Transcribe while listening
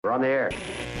We're on the air.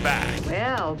 Back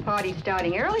Well, party's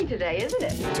starting early today, isn't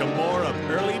it? to more of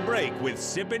Early Break with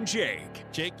Sip and Jake.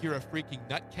 Jake, you're a freaking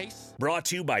nutcase. Brought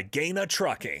to you by Gaina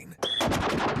Trucking. On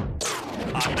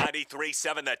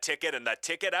 93.7 The Ticket and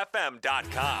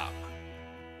theticketfm.com.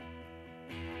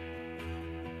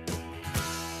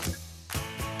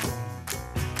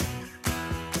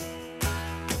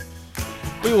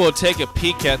 We will take a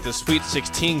peek at the Sweet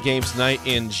 16 games tonight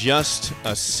in just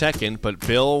a second, but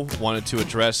Bill wanted to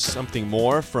address something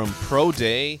more from Pro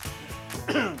Day.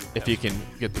 If you can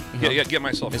get the, Get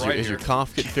myself is right your here.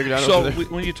 cough getting figured out So over there?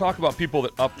 when you talk about people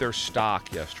that upped their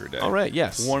stock yesterday, All right,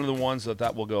 yes. one of the ones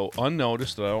that will go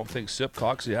unnoticed that I don't think Sip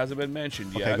caught because he hasn't been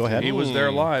mentioned yet. go ahead. He was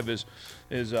there live. Is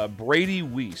Brady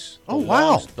Weiss? Oh,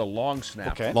 wow. The long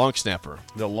snapper. Okay. Long snapper.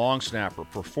 The long snapper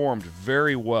performed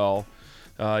very well.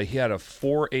 He had a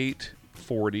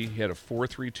 4.840. He had a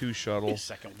 4.32 shuttle. Wait a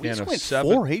second. We and just a went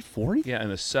 7 4.840? Yeah,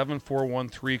 and a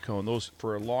 7.413 cone. Those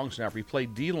for a long snapper. He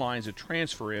played D lines to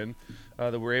transfer in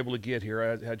that we were able to get here. I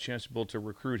had a chance to be able to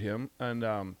recruit him,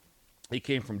 and he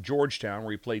came from Georgetown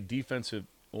where he played defensive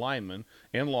lineman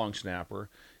and long snapper.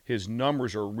 His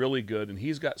numbers are really good, and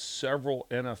he's got several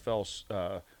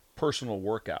NFL personal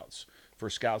workouts for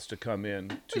scouts to come in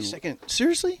to. Wait a second.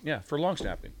 Seriously? Yeah, for long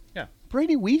snapping. Yeah,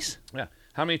 Brady Weiss? yeah.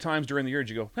 How many times during the year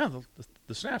did you go,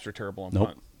 the snaps are terrible on Nope.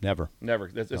 punt? Never.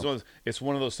 Never. It's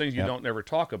one of those things you Yep. don't never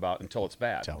talk about until it's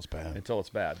bad. Until it's bad. Until it's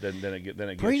bad. Then it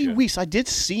gets Brady you. Weiss, I did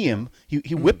see him.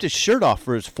 He whipped his shirt off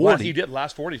for his 40. He did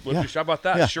last 40. Yeah. How about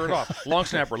that? Yeah. Shirt off. Long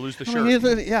snapper, lose the I shirt.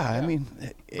 mean, I mean,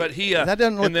 But he that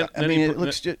doesn't look. and then- I then mean, he it put-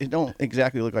 looks. It don't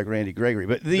exactly look like Randy Gregory.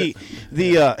 But hey,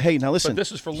 now listen. But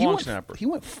this is for he long went- snapper. He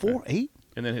went 4.8.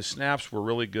 And then his snaps were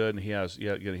really good, and he has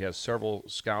several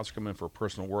scouts come in for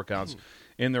personal workouts.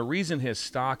 And the reason his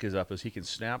stock is up is he can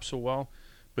snap so well,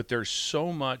 but there's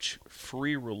so much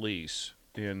free release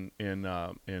in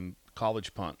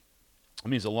college punt. It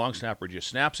means the long snapper just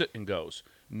snaps it and goes,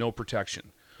 no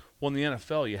protection. Well, in the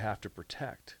NFL, you have to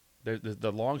protect.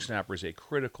 The long snapper is a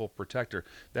critical protector.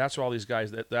 That's why all these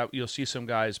guys that you'll see some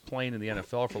guys playing in the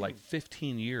NFL for like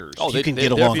 15 years. Oh, You can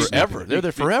get a long forever. snapper. They're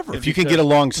there forever. If you can get a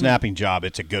long snapping job,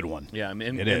 it's a good one. Yeah, I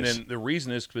mean, It and is. then the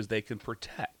reason is because they can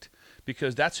protect.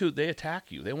 Because that's who they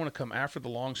attack you. They want to come after the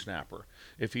long snapper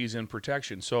if he's in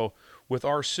protection. So with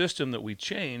our system that we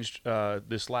changed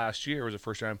this last year was the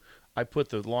first time I put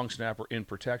the long snapper in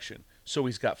protection. So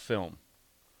he's got film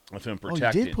of him Oh,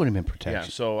 protecting. you did put him in protection. Yeah.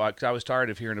 So I was tired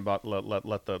of hearing about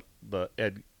let the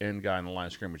end guy in the line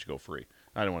of scrimmage go free.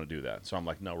 I didn't want to do that. So I'm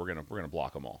like, no, we're gonna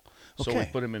block them all. So we Okay.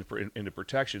 put him into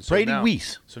protection. So Brady now,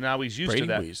 Weiss. So now he's used Brady to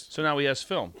that. Weiss. So now he has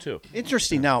film too.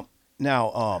 Interesting. Now,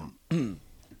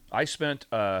 I spent.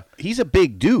 he's a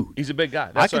big dude. He's a big guy.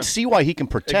 I That's can what- see why he can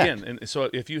protect. Again, and so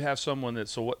if you have someone that,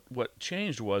 so what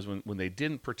changed was when they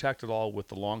didn't protect at all with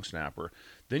the long snapper,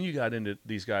 then you got into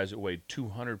these guys that weighed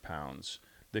 200 pounds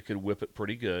that could whip it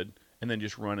pretty good and then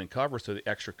just run and cover. So the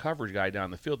extra coverage guy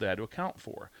down the field they had to account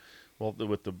for. Well,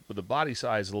 with the body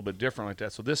size a little bit different like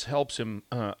that, so this helps him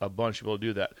a bunch to be able to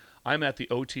do that. I'm at the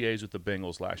OTAs with the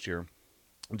Bengals last year.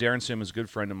 Darren Simmons is a good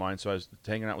friend of mine, so I was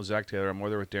hanging out with Zach Taylor. I'm more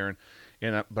there with Darren,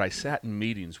 but I sat in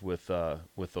meetings with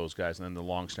those guys, and then the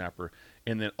long snapper,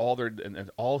 and then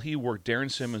all he worked.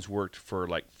 Darren Simmons worked for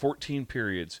like 14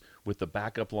 periods with the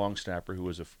backup long snapper, who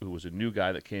was a new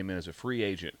guy that came in as a free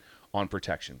agent on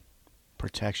protection.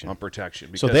 Protection. On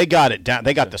protection. So because- they got it down.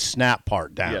 They got the snap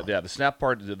part down. yeah, the snap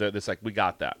part. It's like we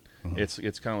got that. It's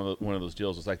kind of one of those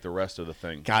deals. It's like the rest of the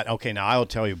thing. God, okay, now I will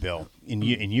tell you, Bill, and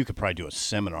you could probably do a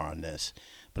seminar on this,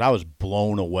 but I was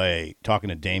blown away talking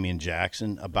to Damian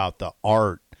Jackson about the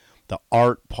art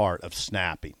part of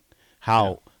snapping.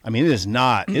 How I mean, it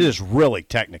is really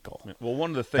technical. Well,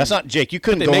 one of the things That's not Jake. You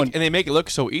couldn't They go make, in. and they make it look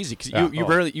so easy because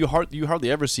Yeah. you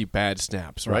hardly ever see bad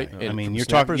snaps, right? I And mean, from you're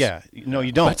snappers, talking. Yeah, no,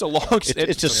 you don't. That's a long.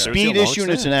 It's a speed issue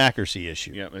and it's an accuracy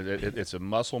issue. Yeah, it's a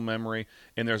muscle memory,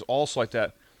 and there's also like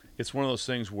that. It's one of those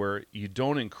things where you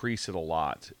don't increase it a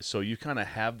lot, so you kind of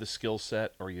have the skill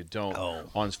set or you don't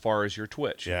on as far as your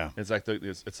twitch. Yeah. it's like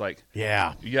it's like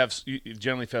Yeah. you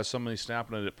generally have somebody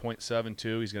snapping it at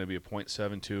 .72. He's going to be a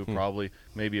 .72 probably,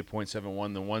 maybe a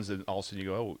 .71. The ones that all of a sudden you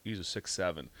go, oh, he's a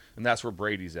 6'7", and that's where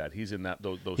Brady's at. He's in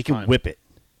those. He can times. whip it.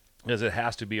 Because it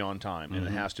has to be on time, and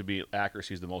it has to be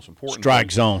accuracy is the most important. Strike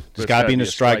thing. zone. But It's gotta be in the a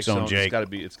strike zone, Jake.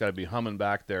 It's got to be humming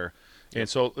back there. And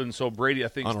so Brady, I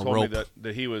think, On a told me rope.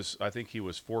 that he was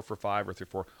 4 for 5 or 3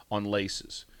 for 4 on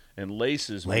laces. And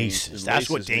laces. Laces. That's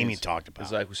what Damien talked about.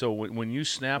 It's like, so when you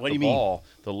snap What do the you mean? ball,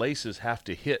 the laces have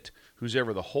to hit who's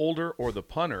ever the holder or the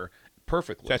punter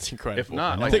perfectly. That's incredible. If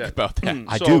not, I like think that, about that.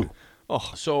 I do.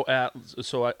 Oh, So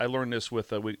I learned this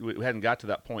with we hadn't got to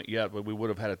that point yet, but we would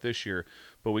have had it this year.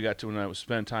 But we got to when I was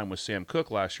spending time with Sam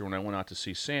Cook last year when I went out to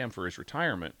see Sam for his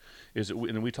retirement.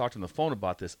 And we talked on the phone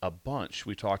about this a bunch.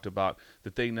 We talked about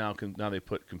that they now they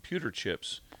put computer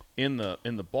chips in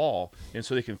the ball, and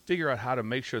so they can figure out how to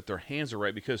make sure that their hands are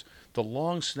right, because the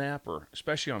long snapper,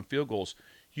 especially on field goals,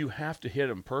 you have to hit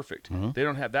them perfect. They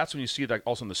don't have. That's when you see like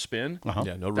also in the spin.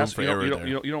 yeah, no room That's, for you error don't, there.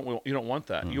 you don't want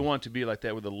that. You want it to be like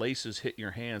that, where the laces hit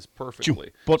your hands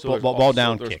perfectly. Ball there's ball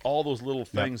down there's kick. all those little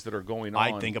things that are going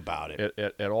on. I think about it.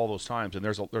 At all those times, and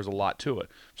there's a lot to it.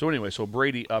 So anyway, so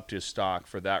Brady upped his stock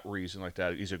for that reason, like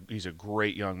that. He's a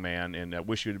great young man, and I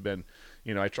wish he'd have been.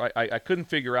 I couldn't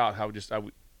figure out how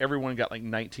everyone got like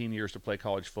 19 years to play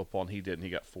college football, and he didn't.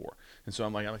 He got 4. And so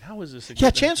I'm like, how is this?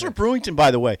 Yeah, Chancellor Brewington, by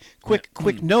the way, quick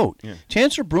note.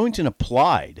 Chancellor Brewington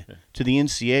applied to the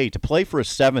NCAA to play for a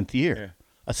 7th year. Yeah.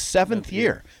 A 7th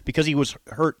year, because he was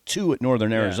hurt 2 at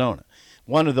Northern Arizona.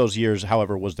 One of those years,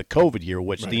 however, was the COVID year,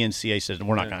 which the NCAA says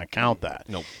we're not going to count that.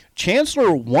 Nope.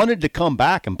 Chancellor wanted to come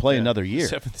back and play another year.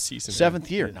 7th season. 7th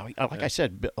year. Now, like I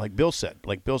said, like Bill said,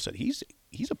 he's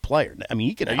a player. I mean,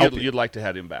 he can help you. You'd like to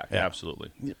have him back, Yeah. absolutely.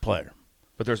 He's a player.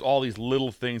 But there's all these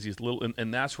little things,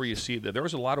 and that's where you see that there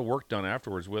was a lot of work done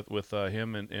afterwards with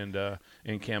him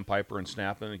and Cam Piper and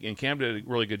Snap, and Cam did a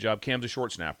really good job. Cam's a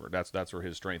short snapper. That's where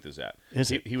his strength is at.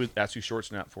 That's who short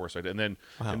snap for us, and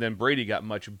then Brady got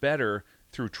much better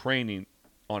through training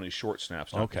on his short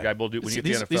snaps. Okay. Guy Bill Duke, when you See, get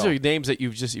these the NFL. are names that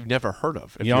you've never heard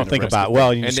of. if You you're don't think interested. about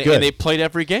well, and it's they, good. and they played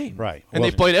every game. Right. And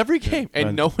Well, they played every game,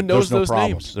 and no one knows there's no those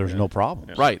problems. names. There's no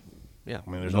problems. Right. Yeah. I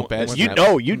mean, there's no bad you snap.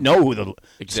 know who the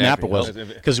Exactly. snapper was, No.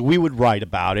 because we would write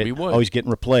about it. We would. Oh, he's getting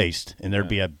replaced, and there'd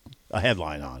be a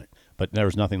headline on it. But there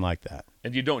was nothing like that.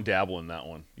 And you don't dabble in that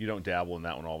one. You don't dabble in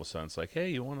that one all of a sudden. It's like,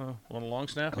 hey, you want a long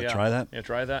snap? Wanna Yeah. try that? Yeah,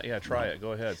 try that. Yeah, try it.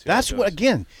 Go ahead. See That's how it what goes.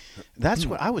 again. That's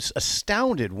what I was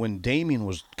astounded when Damian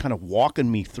was kind of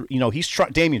walking me through.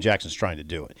 Damian Jackson's trying to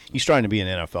do it. He's trying to be an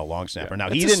NFL long snapper. Now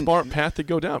That's he a didn't. smart path to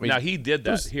go down. I mean, Now he did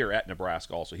that here at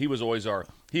Nebraska also. He was always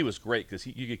he was great because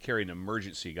you could carry an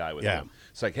emergency guy with Yeah. him.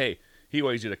 It's like, hey, he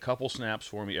always did a couple snaps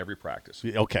for me every practice.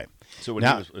 Okay. So when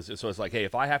Now- so it's like, hey,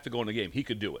 if I have to go in the game, he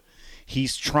could do it.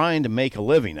 He's trying to make a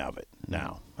living of it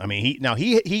now. I mean,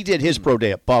 he did his pro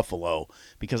day at Buffalo,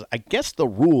 because I guess the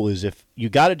rule is if you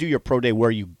got to do your pro day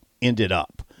where you ended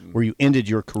up, where you ended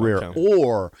your career, Okay.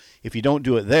 or if you don't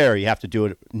do it there, you have to do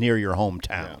it near your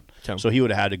hometown. Okay. So he would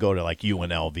have had to go to like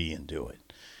UNLV and do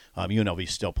it. UNLV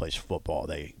still plays football.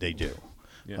 They do.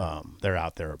 They're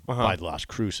out there by Las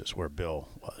Cruces where Bill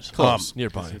was. close,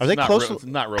 nearby. Are they Not close? real,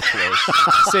 not real close.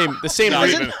 The same Not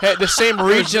region, even. the same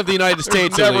region of the United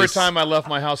States. at Never a least. time I left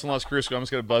my house in Las Cruces. I'm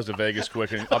just gonna buzz to Vegas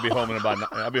quick, and I'll be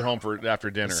home for after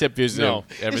dinner. Except there's no,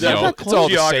 everything. Is that It's all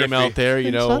the Geography. same out there, you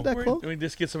It's know. not that close. We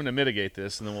just get someone to mitigate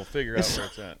this, and then we'll figure out where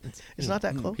it's at. It's not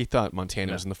that close. He thought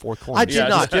Montana was in the 4th corner. I did Yeah,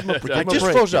 not. just give him a- I give him a just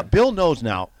break. froze up. Bill knows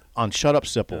now on Shut Up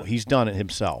Sipple. He's done it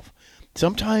himself.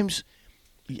 Sometimes,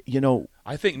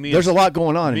 I think there's a lot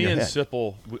going on in Me your and head.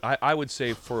 Sipple, I would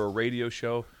say for a radio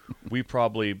show, we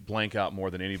probably blank out more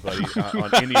than anybody on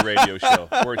any radio show,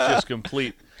 where it's just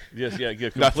complete. Yes, yeah,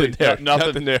 complete. Nothing there.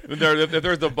 Nothing Nothing there.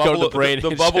 There's the to bubble, the brain, the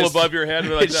it's bubble just- above your head.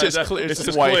 Like it's just clear. It's It's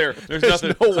just white. clear. There's There's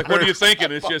nothing. no It's like, what are you words.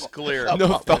 thinking? It's just clear.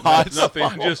 No thoughts. Nothing.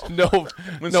 Just no,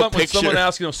 when no someone picture.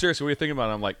 asks, seriously, what are you thinking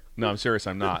about? I'm like, no, I'm serious.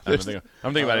 I'm not. I'm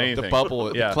thinking about anything. The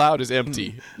bubble, Yeah. the cloud is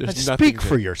empty. There's nothing Speak for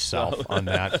there. yourself on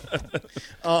that.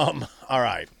 All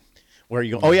right. Where are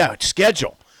you going? Oh, yeah,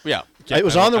 schedule. Yeah. It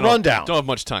was on the rundown. Don't have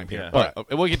much time here. Yeah. But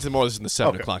we'll get to more of this in the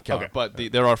 7 Okay, o'clock hour. okay. But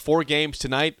there are 4 games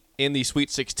tonight in the Sweet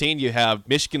 16. You have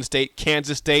Michigan State,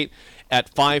 Kansas State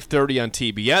at 5:30 on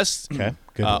TBS. Okay,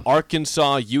 good one.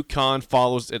 Arkansas, UConn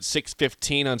follows at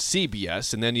 6:15 on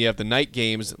CBS. And then you have the night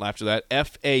games after that.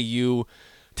 FAU,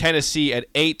 Tennessee at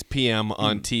 8 p.m.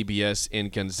 on TBS in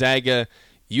Gonzaga.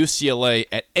 UCLA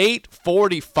at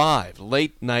 8:45,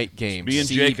 late night games. Me and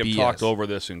Jake have CBS. talked over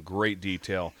this in great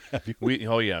detail. You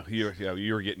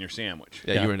were getting your sandwich.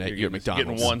 Yeah, you were at getting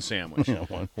McDonald's. one sandwich.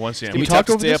 One sandwich. We We talked talked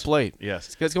to over stay this? up late.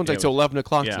 Yes. It's going to take Yeah. till 11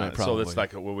 o'clock Yeah, tonight, probably. so that's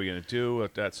like, what are we going to do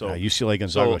at that? So UCLA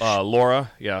Gonzaga.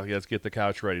 Laura, let's get the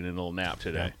couch ready and a little nap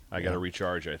today. I got to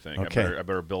recharge, I think. Okay. I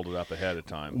better build it up ahead of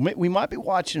time. We might be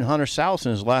watching Hunter South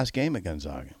in his last game at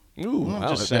Gonzaga. Ooh, wow,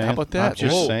 just how saying. about that? I'm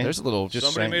just Whoa, saying. There's a little Just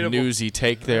Somebody saying. made a newsy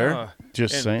take there.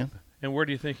 Just and- saying. And where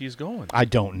do you think he's going? I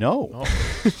don't know.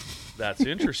 Oh, that's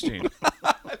interesting.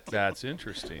 That's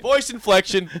interesting. Voice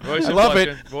inflection. Voice I love it.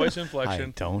 inflection. Voice I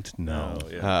inflection. don't know. Oh,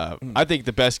 yeah. I think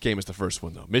the best game is the first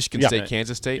one, though. Michigan Yeah. State,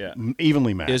 Kansas State. Yeah.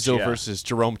 Evenly matched. Izzo Yeah. versus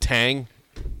Jerome Tang.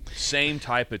 Same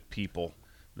type of people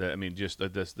I mean, just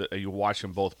you watch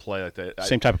them both play like that.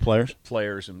 Same type of players.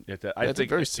 Players and I it's think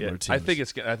very similar I teams.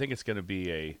 think it's going to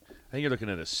be I think you're looking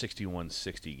at a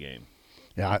 61-60 game.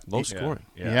 Yeah, Low scoring.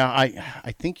 Yeah,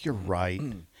 I think you're right.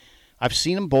 I've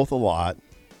seen them both a lot.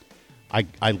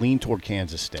 I lean toward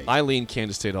Kansas State. I lean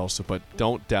Kansas State also, but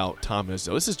don't doubt Tom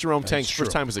Izzo. This is Jerome Tang's true.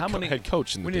 first time as a How many- head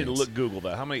coach in the We need to Days. Google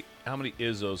that. How many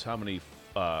Izzos? How many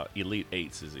Elite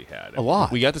Eights has he had? a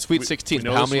lot. We got the Sweet 16. we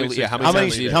know How the many? Sweet Yeah, how 16. many? how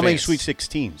times many? did he How many advance? Sweet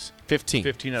 16s? 15.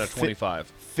 15 out of 25.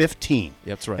 15.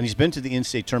 That's right. And he's been to the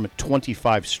in-state tournament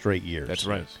 25 straight years. That's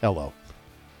right. Hello.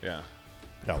 Yeah.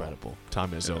 Incredible.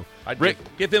 Tom Izzo. I'd Rick,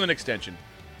 give him an extension.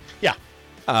 Yeah.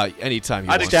 anytime you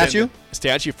I'd want. extend Statue? it.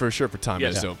 Statue for sure for Tom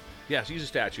Yes. Izzo. Yes, he's a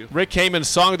statue. Rick Heyman's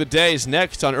Song of the Day is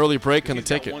next on Early Break on the He's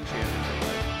got ticket. one chance.